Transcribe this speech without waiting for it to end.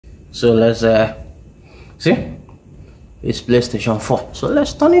So let's see, it's PlayStation 4. So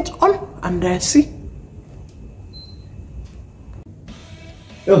let's turn it on and see.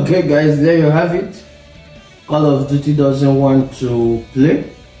 Okay guys, there you have it. Call of Duty doesn't want to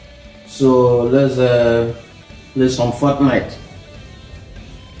play, so let's play some Fortnite.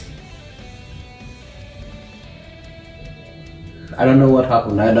 I don't know what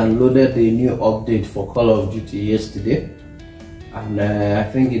happened. I downloaded the new update for Call of Duty yesterday, and I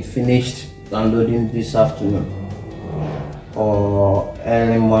think it finished downloading this afternoon or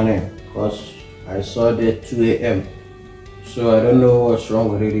early morning, because I saw the 2 a.m. So I don't know what's wrong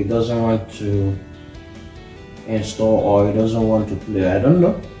with it. It doesn't want to install, or it doesn't want to play. I don't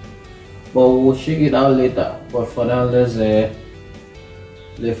know, but we'll check it out later. But for now, let's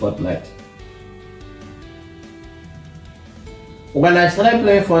play Fortnite. When I started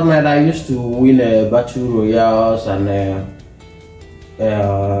playing Fortnite, I used to win Battle Royales and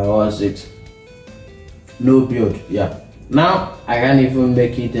what was it? No build, yeah. Now I can't even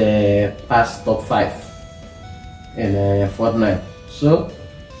make it past top 5 in Fortnite. So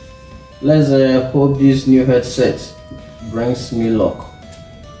let's hope this new headset brings me luck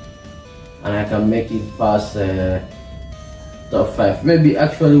and I can make it past top 5. Maybe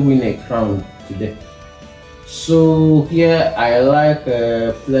actually win a crown today. So here I like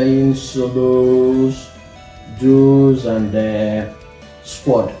playing solos, duos and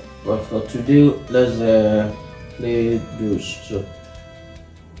squad, but for today let's play duos. So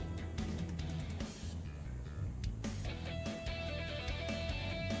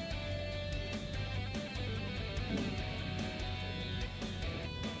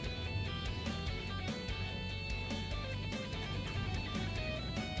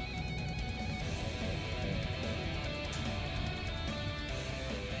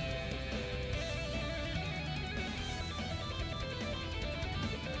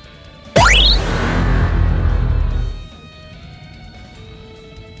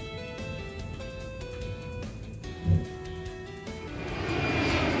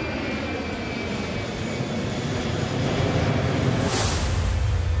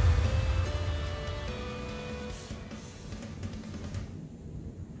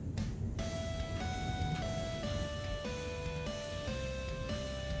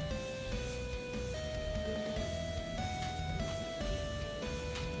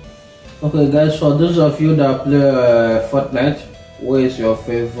okay guys, for those of you that play Fortnite, where is your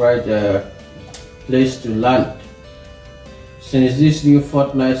favorite place to land? Since this new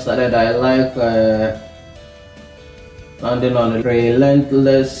Fortnite started, I like landing on a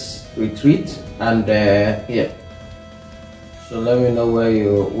relentless retreat and here. So let me know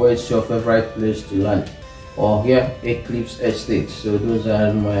where's your favorite place to land. Or here, Eclipse Estate. So those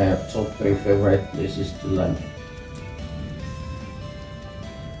are my top 3 favorite places to land.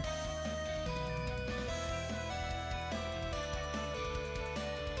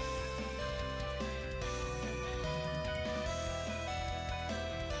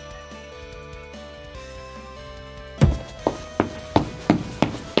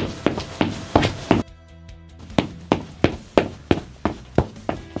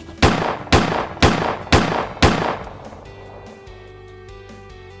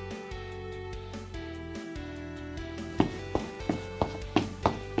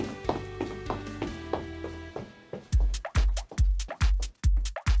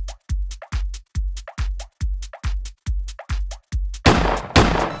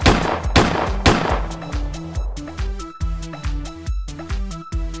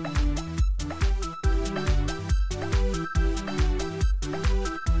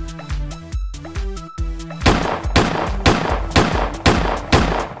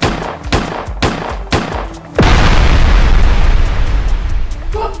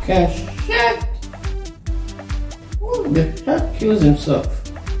 Okay, shit! Who the heck kills himself?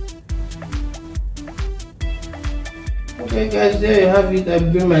 Okay guys, there you have it. I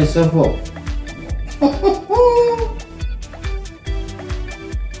blew myself up.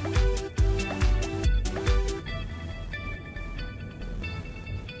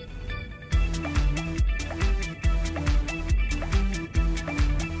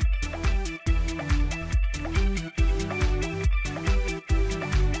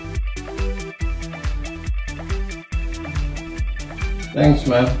 Thanks,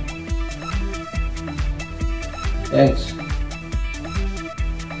 man. Thanks.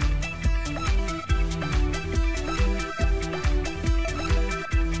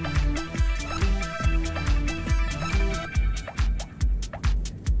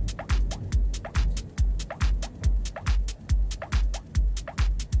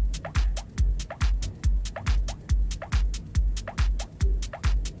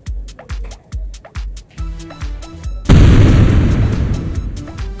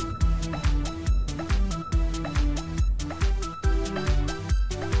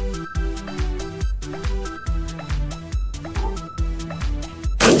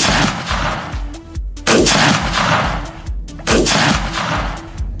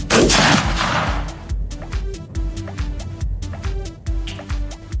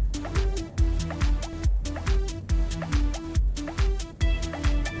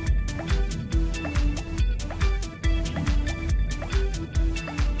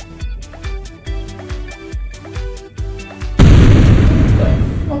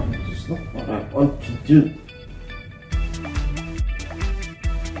 Dude.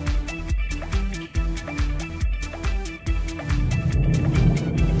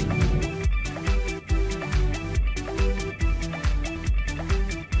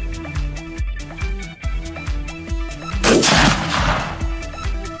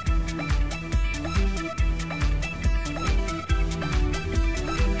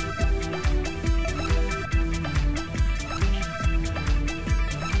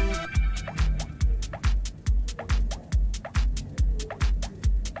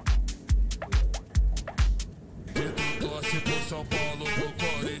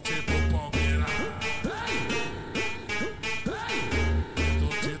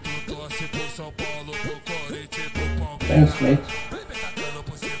 Thanks, mate.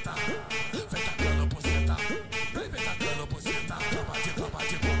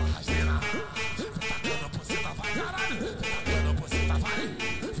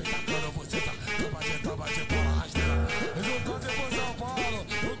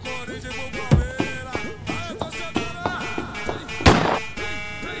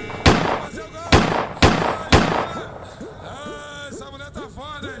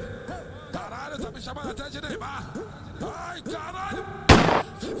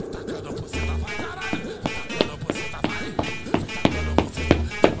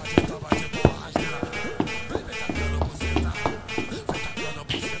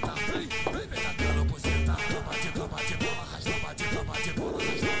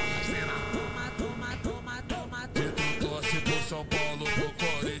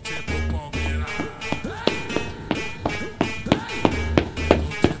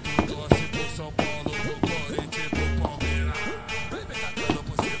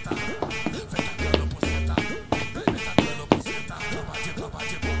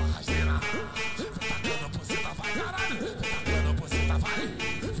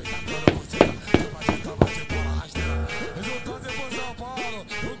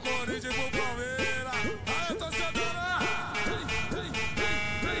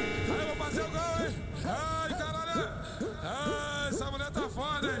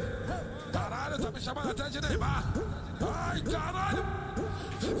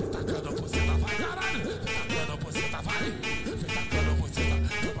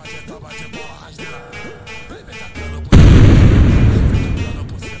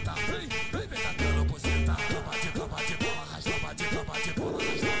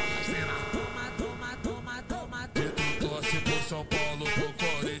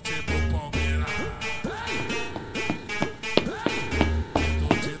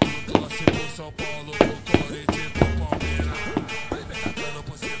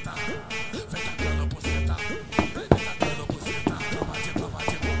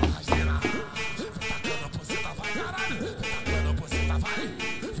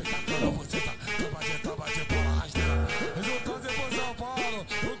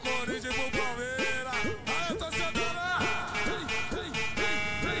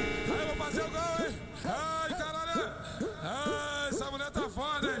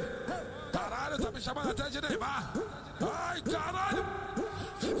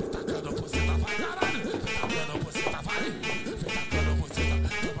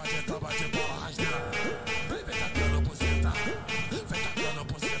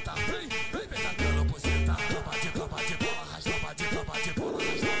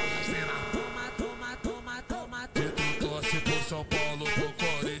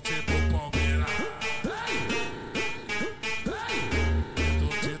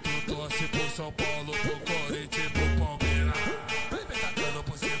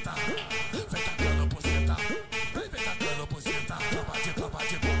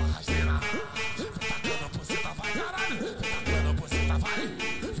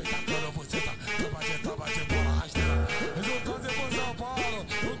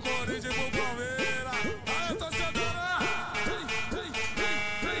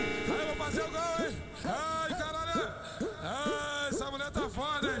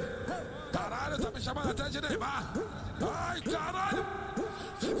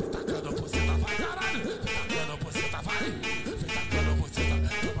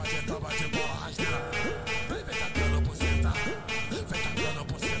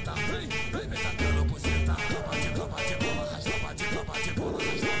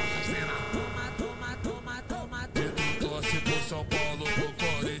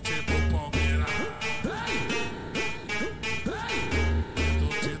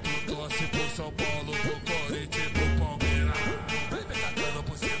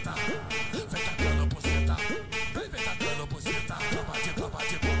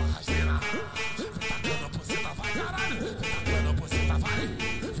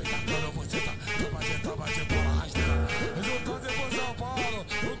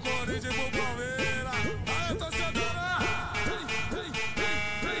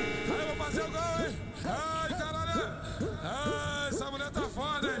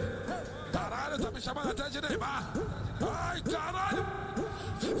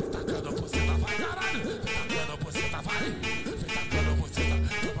 tacando buceta, vai caralho. Vem tacando buceta, vai. Vem tacando buceta,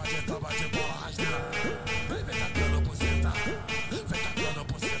 toma de bola rasteira. Vem tacando buceta, vem tacando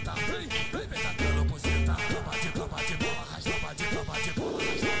buceta, vem tacando buceta, toma de bola rasteira, toma de bola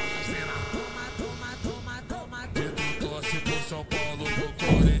rasteira. Toma. Dedo torce pro São Paulo, pro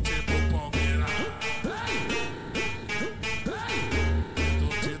Corinthians, pro Palmeiras.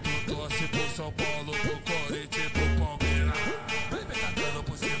 Dedo torce pro São Paulo, pro Corinthians, pro Palmeiras. Vem tacando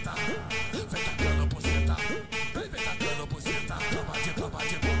buceta, vem tacando buceta, vem tacando buceta, toma de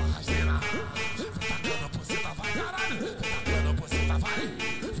bola rasteira. Vem tacando buceta, vai caralho, vem tacando buceta, vai.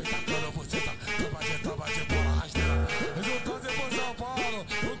 Vem tacando buceta, toma de bola rasteira. Resultado pro São Paulo,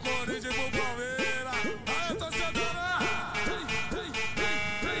 pro Corinthians, pro Palmeiras. Aí, torcedor, aí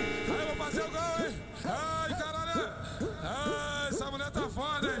eu vou fazer o gol, hein? Ai, caralho, ai, essa mulher tá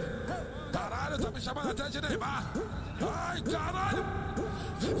foda, hein? Caralho, tá me chamando até de Neymar. Ai, caralho.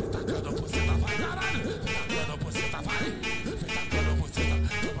 Vem tacando buceta, vai caralho. Vem tacando buceta, vai. Vem tacando buceta,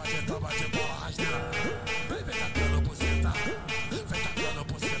 toma de bola rasteira. Vem tacando buceta, vem tacando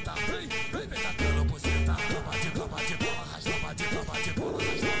buceta, vem tacando buceta, toma de bola rasteira, toma de bola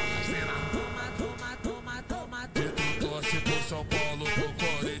rasteira. Toma. Dedo torce pro São Paulo, pro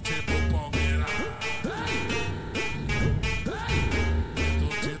Corinthians, pro Palmeiras.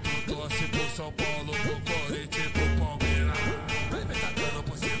 Dedo torce pro São Paulo, pro Corinthians, pro Palmeiras. Vem tacando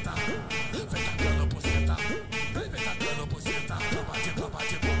buceta, vem tacando buceta, vem tacando buceta, toma de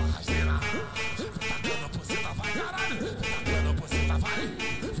bola rasteira. Vem tacando buceta, vai caralho, vem tacando buceta, vai.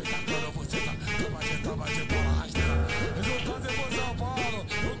 Vem tacando buceta, toma de bola rasteira. Resultado pro São Paulo,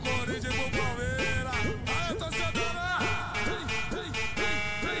 pro Corinthians, pro Palmeiras. Aí, torcedor, aí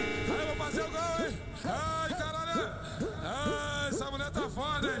eu vou fazer o gol, hein? Ai, caralho, ai, essa mulher tá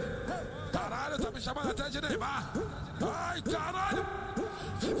foda, hein? Caralho, tá me chamando até de Neymar. Ai, caralho.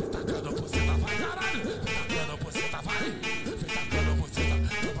 Vem tacando buceta, vai caralho. Vem tacando buceta, vai. Vem tacando buceta,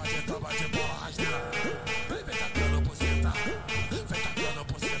 toma de bola rasteira. Vem tacando buceta, vem tacando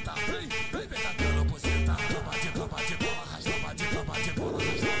buceta, vem tacando buceta, toma de bola rasteira.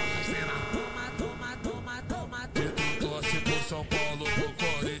 Toma. Dedo torce pro São Paulo, pro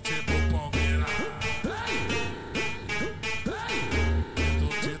Corinthians, pro Palmeiras.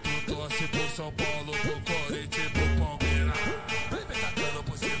 Dedo torce pro São Paulo, pro Corinthians, pro Palmeiras. Vem tacando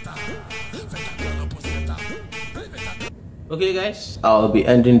buceta, vem tacando buceta, vem tacando. Okay guys, I'll be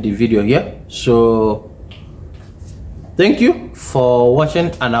ending the video here. So thank you for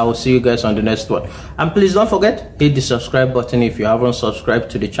watching, and I will see you guys on the next one. And please don't forget, hit the subscribe button if you haven't subscribed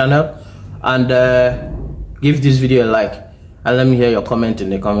to the channel, and give this video a like, and let me hear your comment in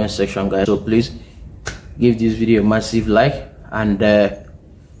the comment section, guys. So please give this video a massive like, and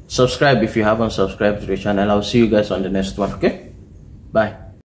subscribe if you haven't subscribed to the channel. I'll see you guys on the next one. Okay, bye.